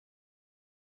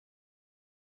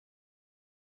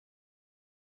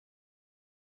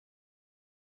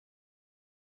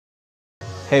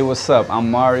Hey, what's up?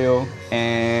 I'm Mario,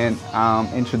 and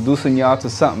I'm introducing y'all to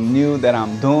something new that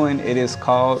I'm doing. It is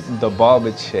called the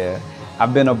Barber Chair.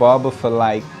 I've been a barber for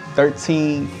like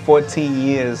 13, 14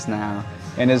 years now,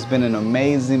 and it's been an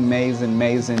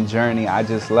amazing journey. I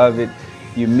just love it.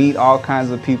 You meet all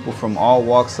kinds of people from all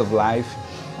walks of life.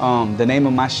 The name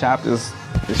of my shop is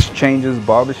Changes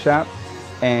Barbershop.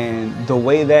 And the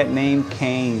way that name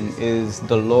came is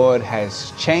the Lord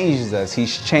has changed us.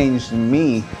 He's changed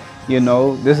me. You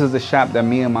know, this is the shop that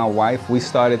me and my wife, we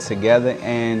started together,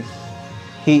 and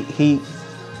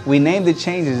we named it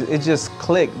Changes. It just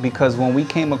clicked because when we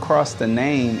came across the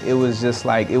name, it was just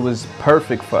like, it was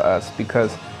perfect for us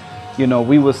because, you know,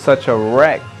 we was such a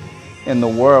wreck in the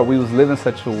world. We was living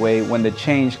such a way. When the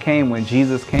change came, when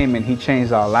Jesus came and he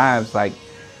changed our lives, like,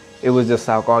 it was just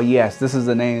like, oh yes, this is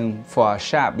the name for our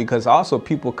shop. Because also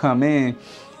people come in,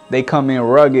 they come in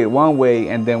rugged one way,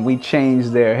 and then we change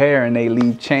their hair and they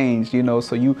leave changed, you know.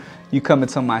 So you come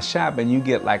into my shop and you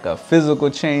get like a physical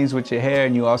change with your hair,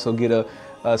 and you also get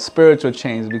a spiritual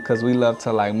change, because we love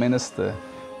to like minister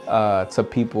to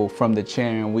people from the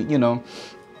chair. And we, you know,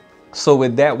 so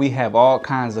with that, we have all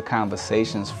kinds of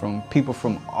conversations from people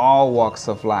from all walks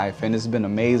of life, and it's been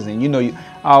amazing. You know,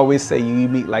 I always say you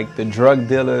meet like the drug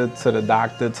dealer to the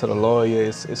doctor to the lawyer.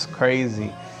 It's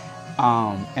crazy.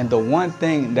 And the one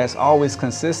thing that's always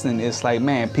consistent is like,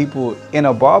 man, people in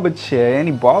a barber chair,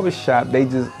 any barber shop, they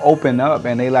just open up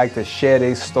and they like to share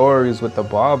their stories with the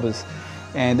barbers.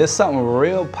 And there's something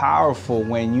real powerful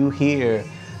when you hear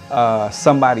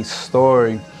somebody's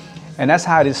story. And that's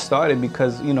how this started,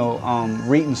 because, you know,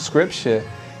 reading scripture,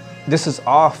 this is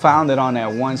all founded on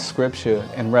that one scripture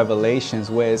in Revelations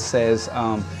where it says,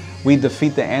 we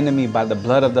defeat the enemy by the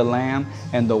blood of the Lamb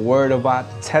and the word of our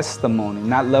testimony,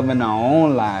 not loving our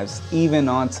own lives, even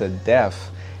unto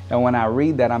death. And when I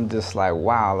read that, I'm just like,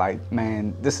 wow, like,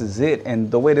 man, this is it.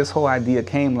 And the way this whole idea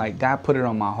came, like, God put it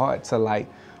on my heart to like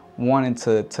wanting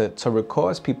to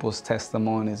record people's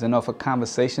testimonies. And off a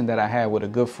conversation that I had with a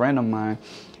good friend of mine,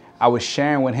 I was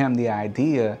sharing with him the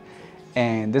idea,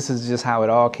 and this is just how it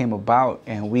all came about.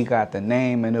 And we got the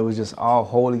name, and it was just all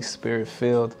Holy Spirit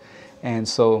filled. And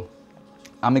so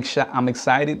I'm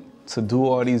excited to do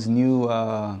all these new,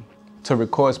 to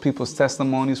record people's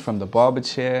testimonies from the Barber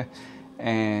Chair.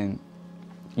 And,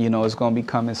 you know, it's going to be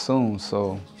coming soon.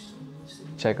 So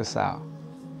check us out.